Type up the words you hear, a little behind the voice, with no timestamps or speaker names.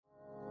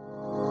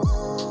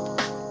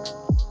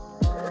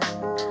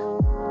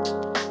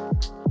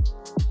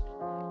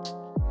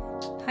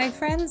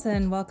friends,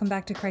 and welcome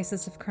back to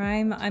Crisis of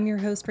Crime. I'm your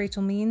host,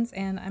 Rachel Means,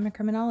 and I'm a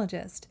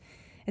criminologist.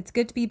 It's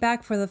good to be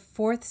back for the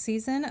 4th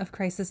season of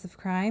Crisis of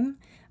Crime.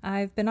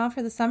 I've been off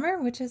for the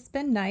summer, which has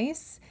been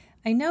nice.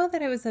 I know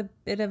that it was a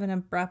bit of an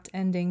abrupt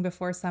ending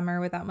before summer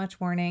without much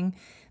warning,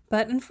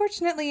 but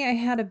unfortunately I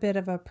had a bit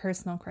of a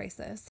personal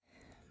crisis.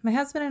 My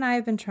husband and I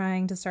have been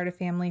trying to start a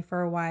family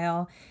for a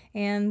while,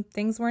 and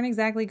things weren't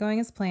exactly going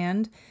as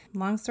planned.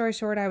 Long story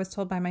short, I was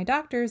told by my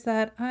doctors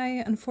that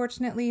I,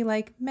 unfortunately,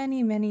 like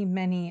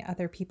many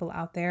other people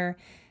out there,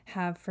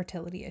 have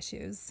fertility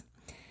issues.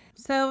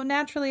 So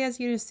naturally, as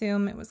you'd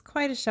assume, it was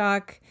quite a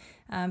shock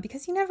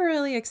because you never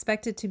really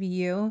expect it to be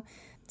you.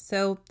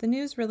 So the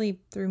news really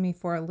threw me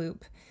for a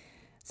loop.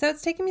 So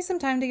it's taken me some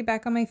time to get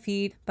back on my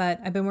feet, but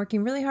I've been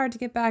working really hard to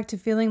get back to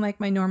feeling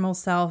like my normal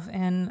self.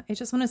 And I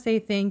just want to say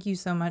thank you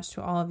so much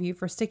to all of you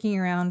for sticking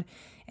around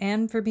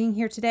and for being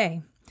here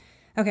today.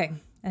 Okay,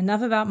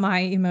 enough about my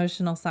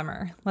emotional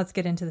summer. Let's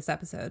get into this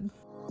episode.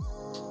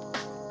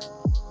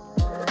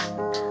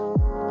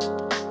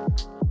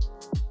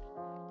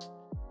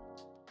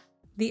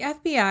 The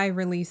FBI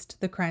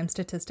released the crime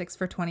statistics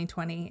for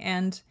 2020,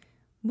 and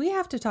we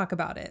have to talk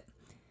about it.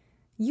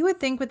 You would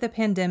think with the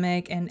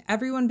pandemic and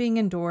everyone being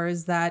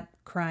indoors that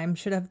crime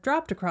should have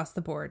dropped across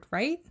the board,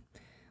 right?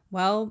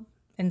 Well,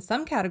 in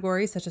some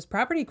categories, such as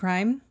property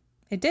crime,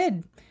 it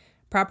did.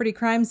 Property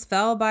crimes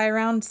fell by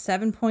around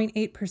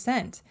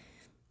 7.8%.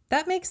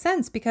 That makes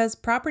sense because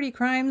property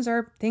crimes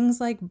are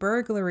things like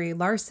burglary,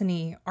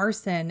 larceny,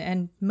 arson,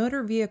 and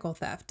motor vehicle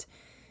theft.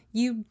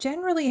 You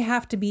generally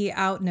have to be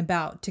out and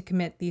about to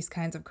commit these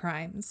kinds of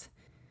crimes.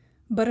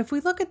 But if we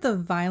look at the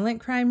violent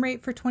crime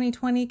rate for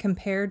 2020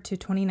 compared to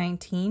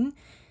 2019,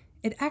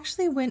 it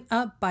actually went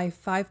up by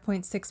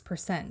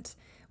 5.6%,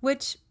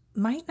 which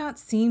might not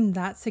seem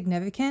that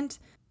significant,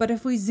 but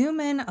if we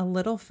zoom in a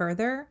little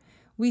further,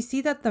 we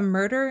see that the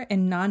murder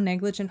and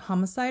non-negligent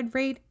homicide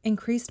rate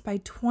increased by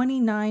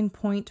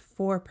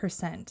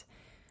 29.4%.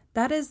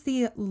 That is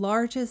the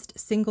largest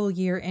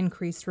single-year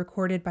increase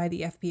recorded by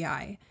the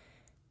FBI,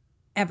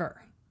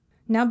 ever.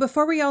 Now,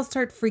 before we all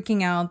start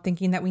freaking out,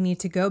 thinking that we need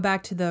to go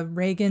back to the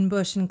Reagan,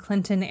 Bush, and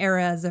Clinton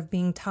eras of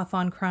being tough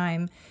on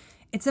crime,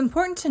 it's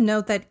important to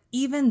note that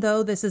even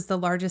though this is the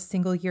largest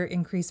single-year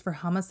increase for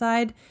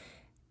homicide,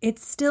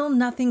 it's still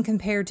nothing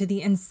compared to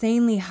the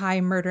insanely high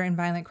murder and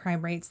violent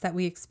crime rates that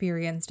we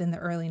experienced in the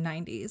early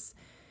 90s.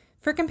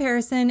 For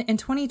comparison, in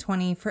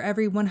 2020, for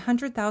every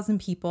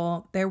 100,000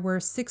 people, there were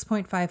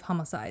 6.5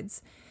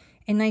 homicides.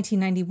 In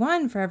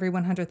 1991, for every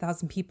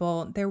 100,000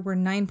 people, there were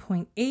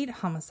 9.8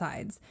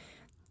 homicides.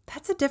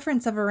 That's a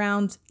difference of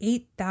around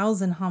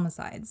 8,000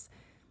 homicides.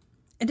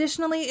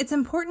 Additionally, it's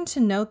important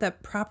to note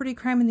that property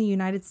crime in the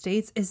United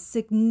States is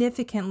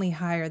significantly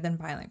higher than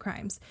violent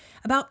crimes,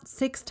 about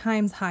 6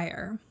 times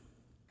higher.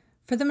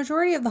 For the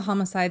majority of the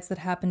homicides that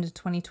happened in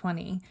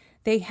 2020,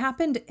 they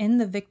happened in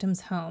the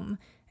victim's home,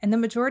 and the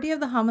majority of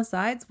the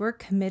homicides were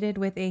committed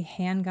with a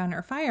handgun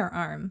or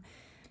firearm.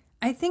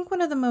 I think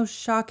one of the most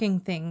shocking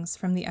things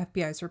from the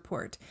FBI's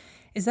report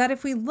is that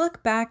if we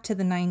look back to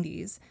the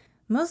 90s,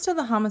 most of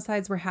the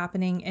homicides were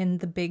happening in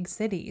the big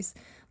cities,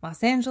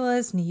 Los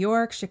Angeles, New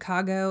York,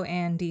 Chicago,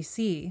 and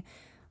DC.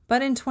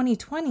 But in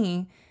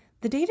 2020,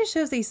 the data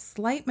shows a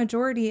slight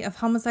majority of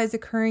homicides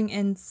occurring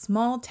in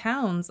small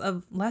towns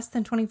of less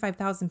than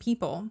 25,000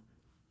 people.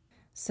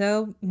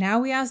 So now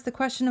we ask the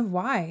question of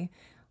why.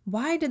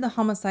 Why did the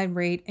homicide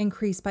rate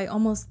increase by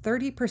almost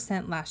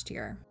 30% last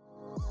year?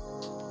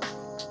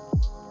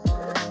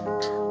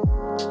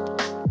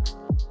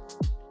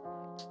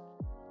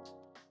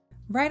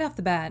 Right off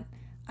the bat,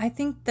 I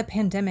think the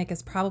pandemic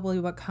is probably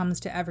what comes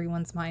to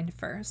everyone's mind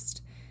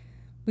first.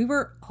 We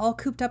were all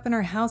cooped up in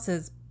our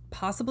houses,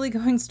 possibly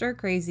going stir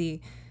crazy,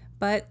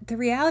 but the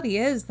reality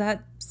is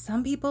that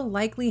some people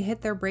likely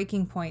hit their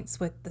breaking points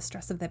with the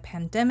stress of the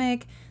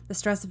pandemic, the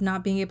stress of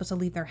not being able to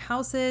leave their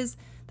houses,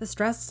 the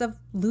stress of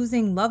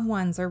losing loved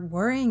ones or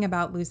worrying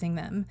about losing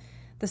them,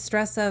 the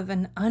stress of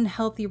an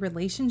unhealthy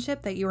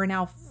relationship that you are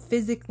now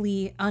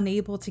physically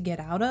unable to get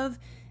out of,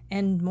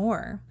 and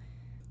more.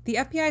 The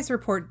FBI's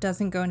report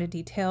doesn't go into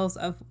details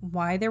of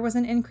why there was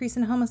an increase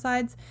in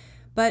homicides,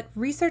 but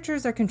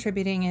researchers are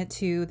contributing it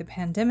to the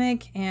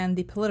pandemic and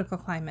the political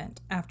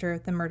climate after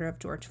the murder of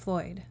George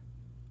Floyd.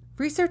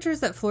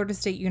 Researchers at Florida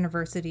State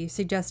University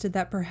suggested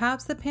that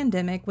perhaps the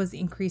pandemic was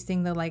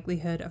increasing the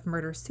likelihood of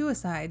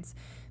murder-suicides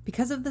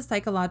because of the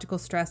psychological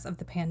stress of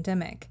the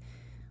pandemic,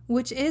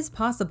 which is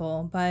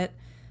possible, but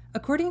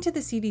according to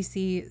the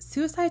CDC,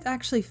 suicides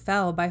actually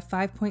fell by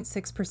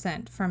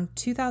 5.6% from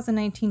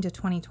 2019 to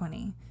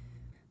 2020.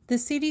 The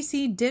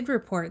CDC did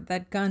report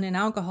that gun and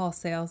alcohol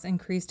sales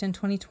increased in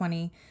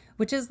 2020,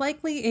 which is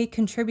likely a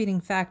contributing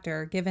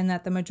factor given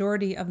that the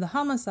majority of the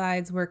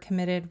homicides were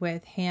committed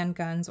with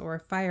handguns or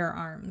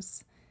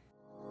firearms.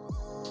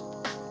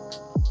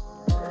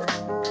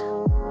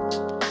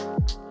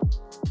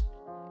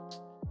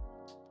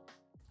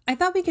 I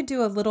thought we could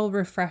do a little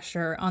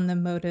refresher on the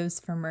motives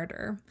for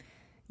murder.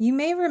 You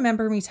may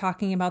remember me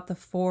talking about the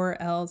 4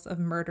 L's of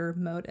murder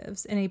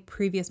motives in a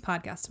previous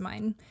podcast of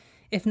mine.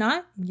 If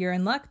not, you're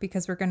in luck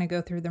because we're going to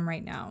go through them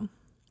right now.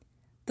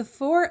 The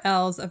 4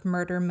 L's of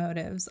murder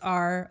motives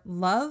are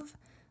love,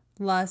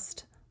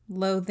 lust,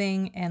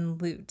 loathing, and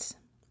loot.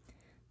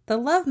 The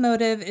love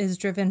motive is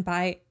driven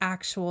by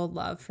actual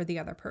love for the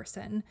other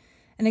person.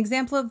 An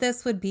example of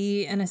this would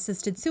be an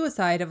assisted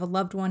suicide of a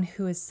loved one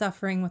who is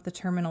suffering with a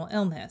terminal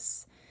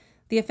illness.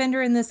 The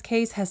offender in this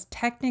case has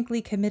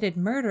technically committed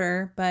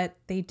murder, but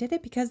they did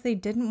it because they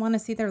didn't want to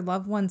see their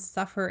loved ones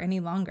suffer any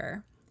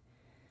longer.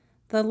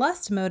 The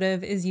lust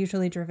motive is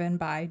usually driven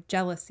by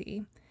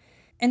jealousy.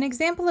 An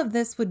example of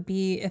this would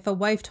be if a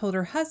wife told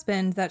her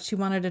husband that she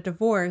wanted a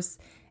divorce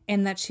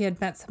and that she had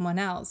met someone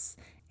else,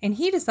 and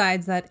he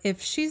decides that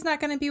if she's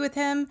not going to be with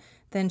him,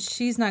 then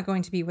she's not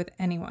going to be with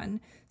anyone.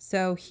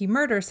 So he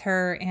murders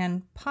her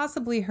and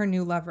possibly her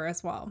new lover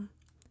as well.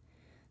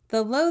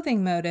 The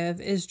loathing motive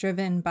is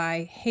driven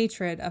by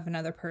hatred of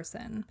another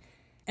person.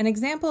 An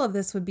example of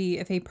this would be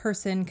if a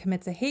person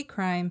commits a hate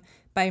crime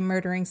by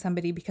murdering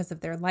somebody because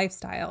of their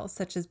lifestyle,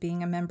 such as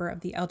being a member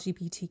of the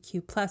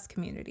LGBTQ+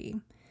 community.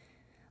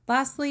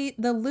 Lastly,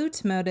 the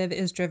loot motive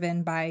is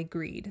driven by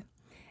greed.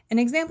 An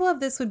example of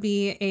this would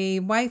be a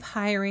wife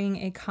hiring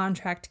a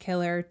contract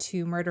killer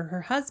to murder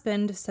her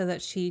husband so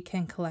that she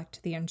can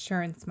collect the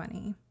insurance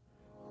money.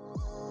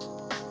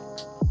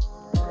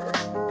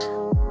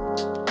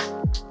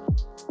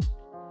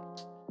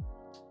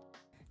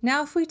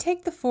 Now, if we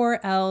take the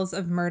 4 L's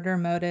of murder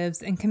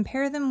motives and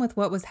compare them with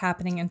what was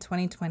happening in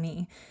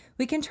 2020,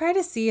 we can try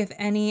to see if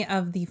any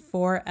of the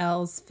 4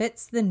 L's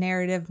fits the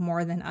narrative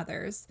more than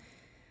others.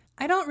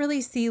 I don't really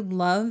see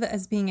love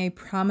as being a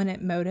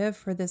prominent motive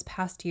for this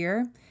past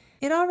year.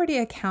 It already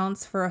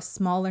accounts for a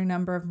smaller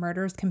number of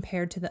murders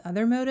compared to the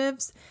other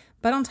motives,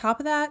 but on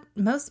top of that,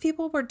 most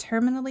people were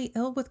terminally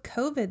ill with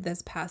COVID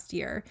this past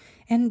year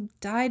and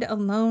died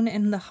alone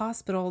in the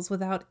hospitals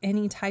without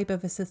any type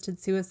of assisted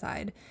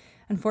suicide.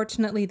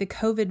 Unfortunately, the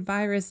COVID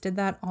virus did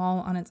that all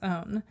on its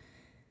own.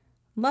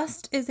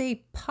 Lust is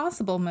a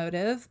possible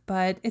motive,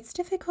 but it's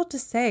difficult to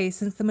say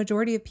since the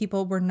majority of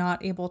people were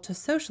not able to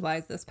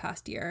socialize this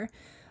past year.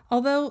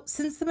 Although,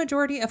 since the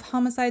majority of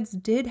homicides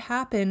did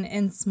happen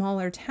in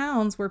smaller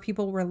towns where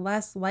people were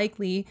less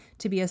likely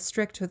to be as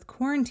strict with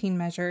quarantine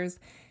measures,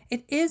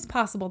 it is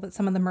possible that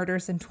some of the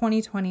murders in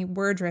 2020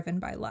 were driven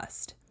by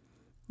lust.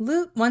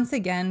 Loot, once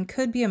again,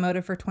 could be a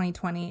motive for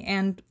 2020,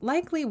 and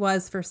likely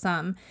was for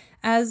some,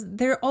 as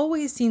there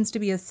always seems to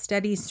be a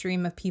steady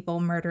stream of people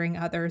murdering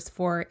others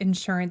for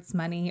insurance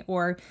money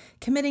or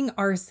committing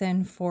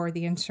arson for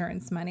the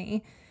insurance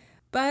money.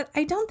 But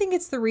I don't think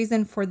it's the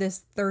reason for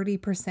this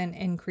 30%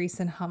 increase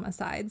in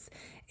homicides.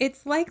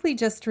 It's likely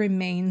just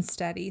remained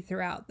steady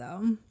throughout,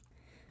 though.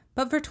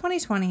 But for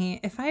 2020,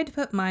 if I had to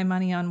put my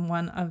money on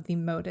one of the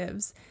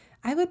motives,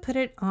 I would put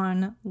it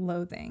on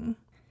loathing.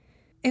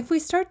 If we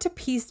start to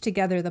piece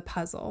together the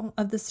puzzle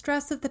of the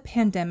stress of the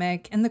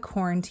pandemic and the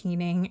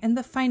quarantining and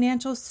the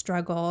financial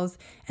struggles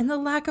and the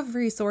lack of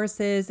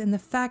resources and the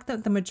fact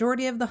that the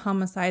majority of the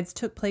homicides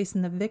took place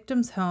in the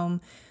victim's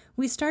home,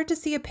 we start to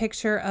see a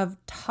picture of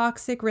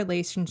toxic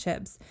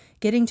relationships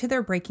getting to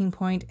their breaking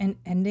point and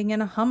ending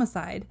in a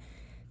homicide.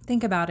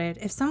 Think about it.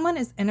 If someone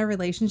is in a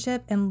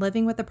relationship and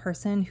living with a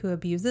person who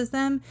abuses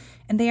them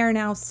and they are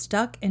now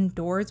stuck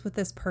indoors with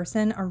this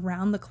person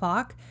around the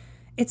clock,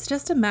 it's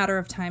just a matter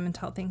of time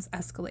until things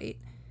escalate.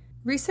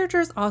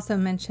 Researchers also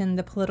mention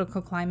the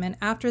political climate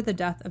after the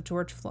death of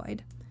George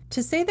Floyd.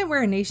 To say that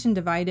we're a nation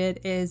divided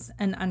is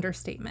an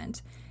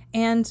understatement.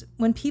 And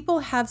when people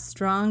have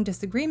strong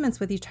disagreements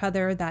with each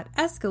other that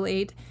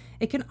escalate,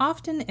 it can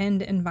often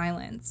end in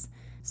violence.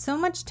 So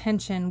much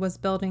tension was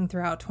building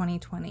throughout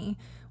 2020,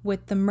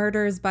 with the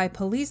murders by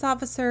police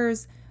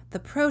officers, the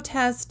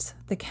protests,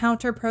 the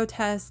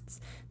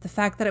counter-protests, the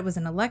fact that it was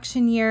an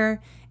election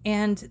year,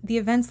 and the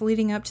events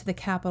leading up to the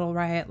Capitol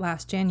riot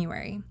last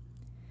January.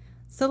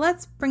 So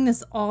let's bring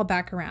this all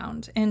back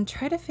around and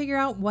try to figure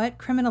out what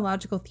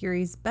criminological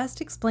theories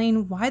best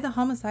explain why the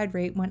homicide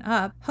rate went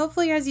up.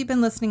 Hopefully, as you've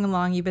been listening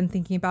along, you've been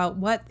thinking about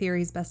what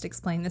theories best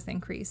explain this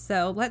increase.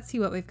 So let's see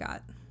what we've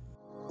got.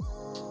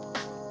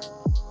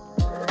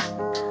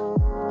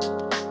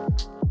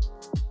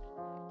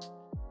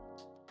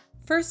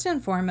 First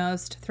and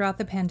foremost, throughout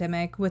the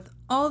pandemic, with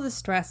all the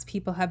stress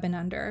people have been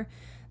under,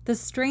 the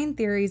strain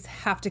theories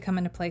have to come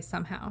into play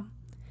somehow.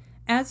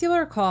 As you'll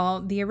recall,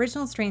 the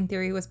original strain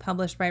theory was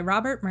published by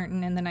Robert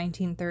Merton in the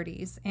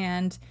 1930s,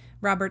 and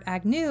Robert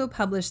Agnew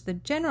published the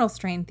general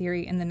strain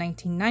theory in the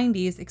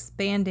 1990s,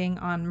 expanding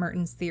on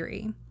Merton's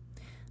theory.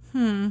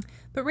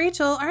 But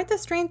Rachel, aren't the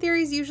strain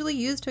theories usually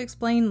used to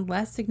explain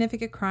less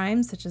significant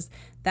crimes such as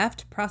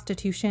theft,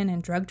 prostitution,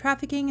 and drug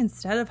trafficking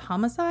instead of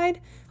homicide?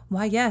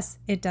 Why, yes,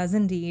 it does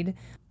indeed.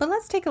 But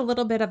let's take a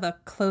little bit of a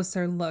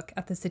closer look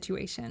at the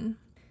situation.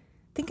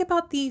 Think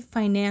about the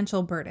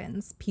financial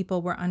burdens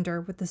people were under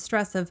with the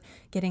stress of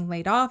getting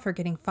laid off or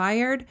getting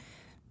fired,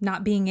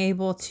 not being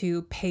able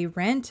to pay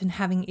rent and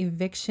having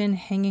eviction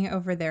hanging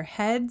over their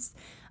heads,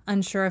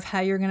 unsure of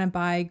how you're going to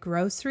buy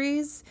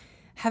groceries,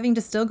 having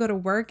to still go to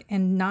work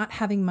and not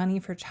having money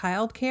for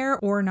childcare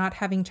or not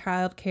having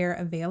childcare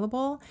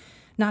available.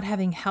 not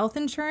having health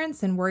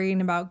insurance and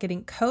worrying about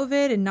getting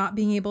COVID and not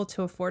being able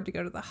to afford to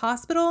go to the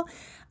hospital.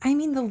 I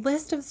mean, the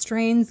list of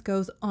strains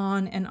goes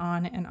on and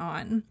on and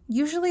on.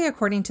 Usually,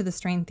 according to the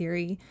strain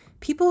theory,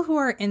 people who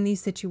are in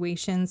these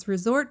situations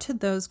resort to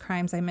those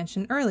crimes I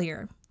mentioned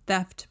earlier: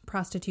 theft,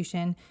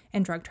 prostitution,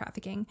 and drug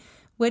trafficking,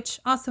 which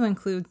also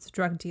includes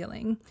drug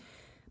dealing.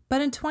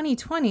 But in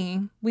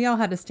 2020, we all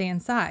had to stay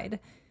inside.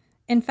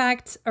 In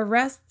fact,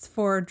 arrests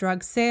for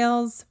drug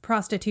sales,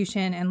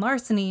 prostitution, and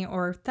larceny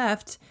or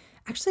theft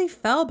actually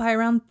fell by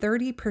around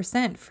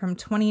 30% from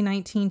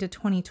 2019 to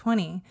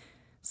 2020.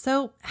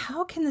 So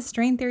how can the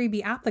strain theory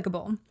be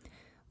applicable?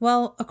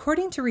 Well,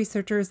 according to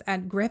researchers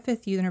at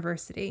Griffith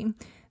University,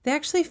 they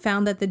actually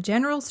found that the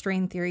general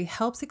strain theory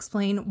helps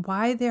explain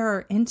why there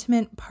are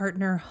intimate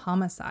partner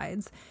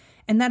homicides,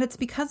 and that it's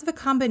because of a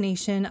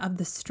combination of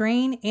the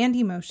strain and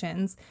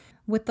emotions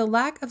with the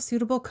lack of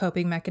suitable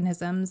coping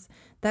mechanisms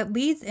that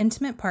leads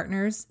intimate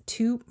partners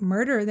to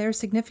murder their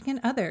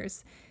significant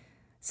others.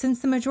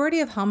 Since the majority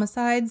of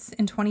homicides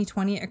in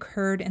 2020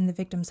 occurred in the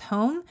victim's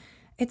home,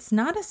 it's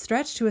not a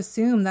stretch to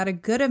assume that a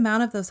good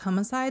amount of those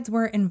homicides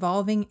were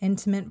involving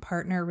intimate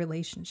partner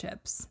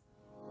relationships.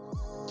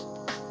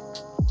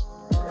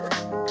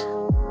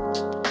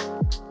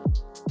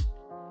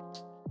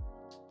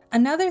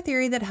 Another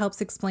theory that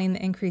helps explain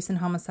the increase in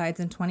homicides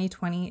in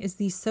 2020 is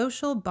the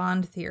social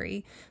bond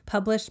theory,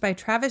 published by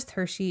Travis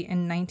Hirschi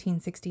in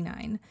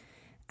 1969.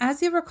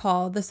 As you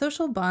recall, the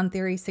social bond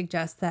theory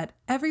suggests that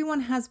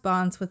everyone has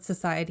bonds with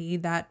society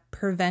that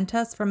prevent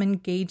us from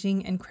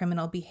engaging in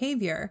criminal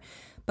behavior,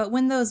 but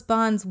when those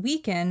bonds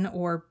weaken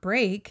or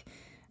break,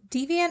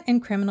 deviant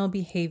and criminal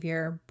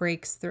behavior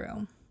breaks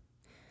through.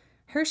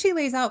 Hirschi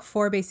lays out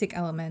 4 basic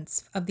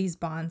elements of these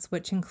bonds,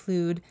 which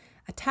include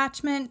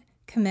attachment,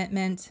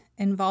 commitment,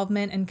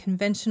 involvement in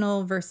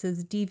conventional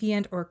versus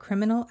deviant or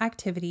criminal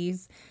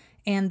activities,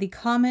 and the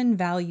common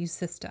value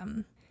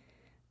system.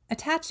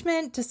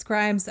 Attachment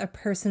describes a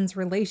person's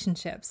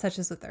relationships, such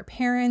as with their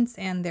parents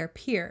and their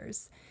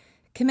peers.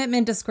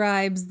 Commitment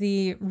describes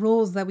the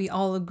rules that we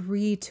all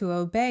agree to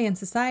obey in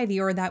society,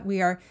 or that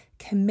we are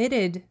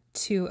committed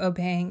to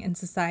obeying in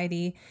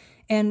society,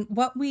 and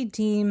what we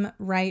deem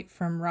right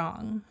from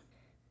wrong.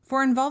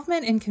 For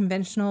involvement in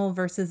conventional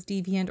versus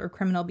deviant or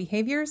criminal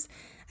behaviors,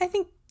 I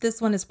think this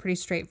one is pretty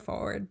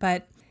straightforward,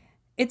 but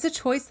it's a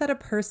choice that a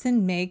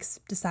person makes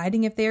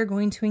deciding if they are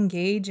going to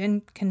engage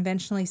in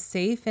conventionally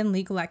safe and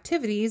legal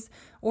activities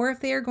or if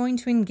they are going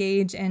to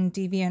engage in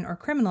deviant or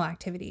criminal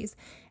activities.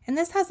 And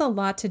this has a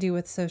lot to do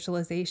with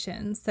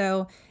socialization.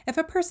 So if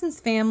a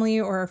person's family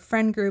or a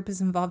friend group is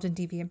involved in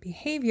deviant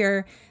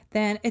behavior,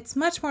 then it's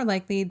much more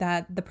likely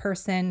that the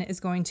person is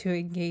going to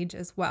engage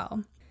as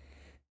well.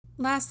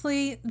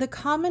 Lastly, the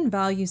common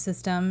value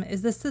system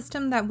is the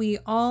system that we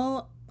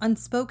all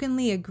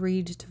unspokenly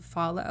agreed to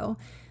follow,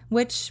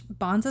 which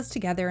bonds us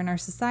together in our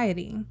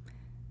society.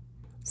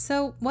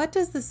 So, what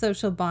does the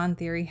social bond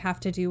theory have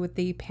to do with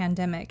the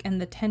pandemic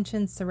and the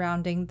tensions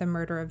surrounding the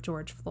murder of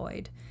George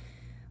Floyd?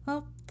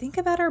 Well, think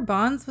about our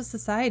bonds with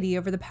society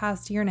over the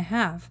past year and a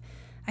half.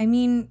 I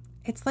mean,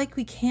 it's like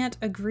we can't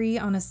agree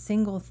on a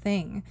single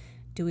thing.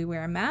 Do we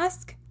wear a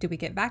mask? Do we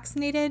get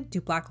vaccinated?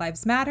 Do Black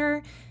Lives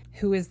Matter?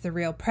 Who is the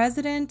real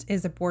president?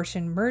 Is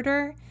abortion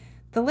murder?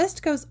 The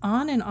list goes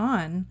on.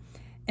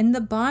 And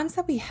the bonds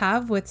that we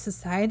have with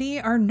society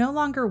are no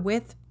longer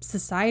with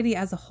society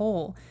as a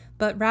whole,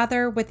 but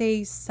rather with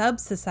a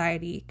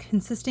sub-society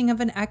consisting of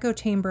an echo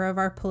chamber of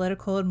our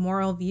political and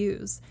moral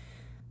views.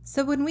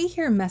 So when we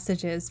hear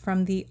messages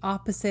from the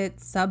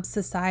opposite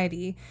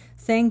sub-society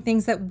saying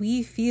things that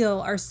we feel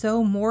are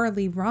so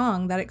morally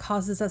wrong that it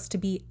causes us to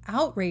be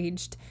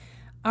outraged,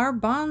 our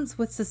bonds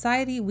with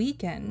society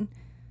weaken.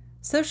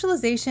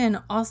 Socialization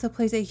also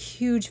plays a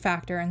huge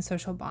factor in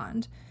social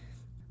bond.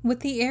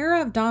 With the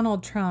era of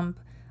Donald Trump,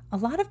 a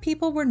lot of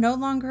people were no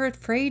longer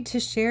afraid to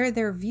share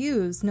their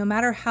views, no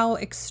matter how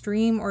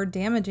extreme or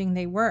damaging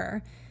they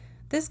were.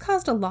 This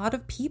caused a lot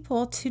of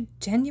people to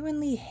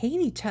genuinely hate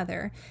each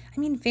other. I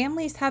mean,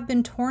 families have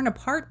been torn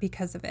apart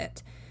because of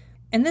it.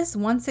 And this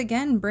once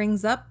again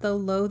brings up the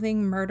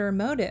loathing murder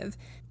motive.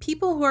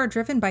 People who are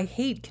driven by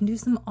hate can do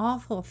some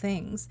awful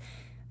things.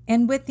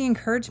 And with the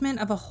encouragement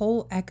of a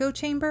whole echo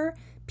chamber,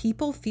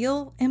 people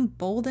feel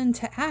emboldened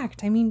to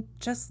act. I mean,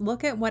 just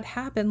look at what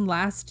happened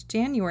last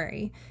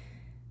January.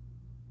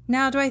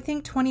 Now, do I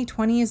think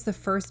 2020 is the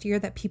first year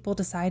that people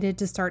decided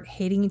to start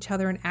hating each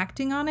other and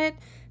acting on it?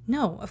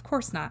 No, of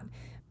course not.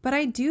 But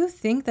I do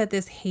think that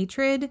this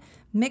hatred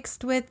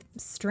mixed with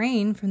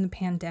strain from the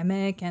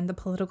pandemic and the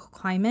political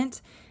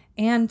climate,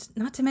 and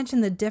not to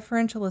mention the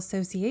differential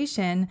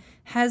association,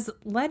 has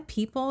led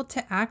people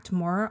to act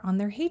more on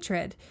their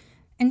hatred.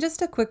 And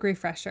just a quick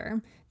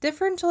refresher,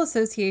 differential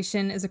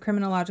association is a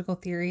criminological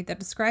theory that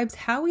describes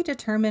how we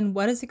determine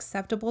what is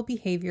acceptable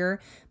behavior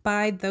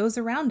by those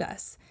around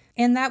us,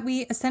 and that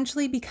we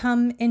essentially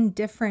become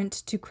indifferent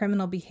to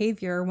criminal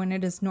behavior when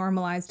it is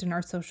normalized in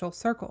our social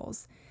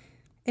circles.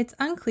 It's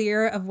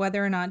unclear of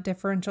whether or not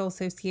differential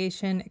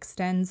association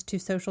extends to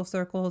social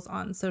circles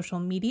on social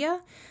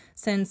media,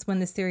 since when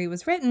this theory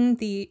was written,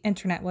 the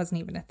internet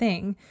wasn't even a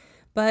thing.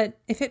 But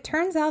if it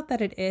turns out that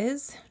it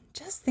is,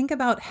 just think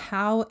about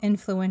how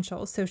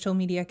influential social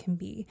media can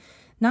be,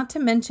 not to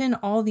mention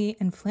all the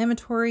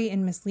inflammatory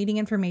and misleading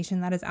information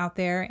that is out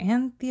there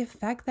and the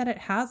effect that it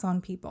has on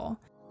people.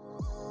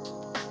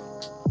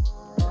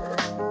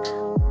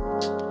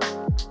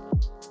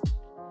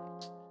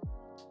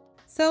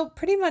 So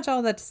pretty much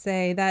all that to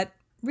say that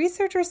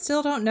researchers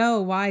still don't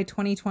know why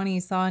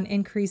 2020 saw an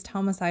increased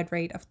homicide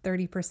rate of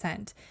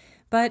 30%.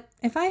 But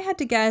if I had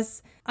to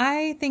guess,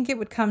 I think it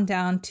would come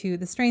down to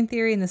the strain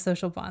theory and the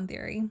social bond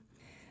theory.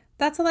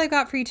 That's all I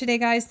got for you today,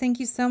 guys. Thank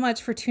you so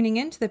much for tuning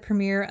in to the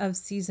premiere of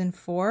season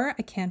 4.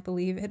 I can't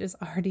believe it has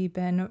already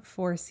been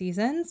 4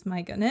 seasons.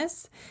 My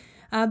goodness.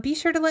 Be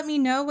sure to let me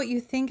know what you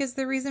think is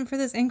the reason for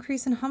this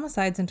increase in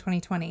homicides in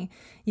 2020.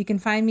 You can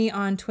find me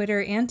on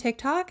Twitter and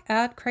TikTok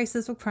at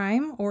Crisis of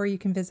Crime, or you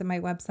can visit my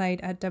website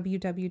at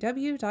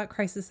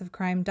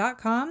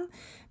www.crisisofcrime.com.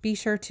 Be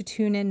sure to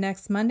tune in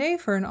next Monday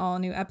for an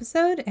all-new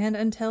episode, and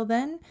until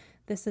then,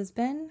 this has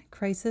been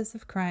Crisis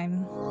of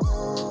Crime.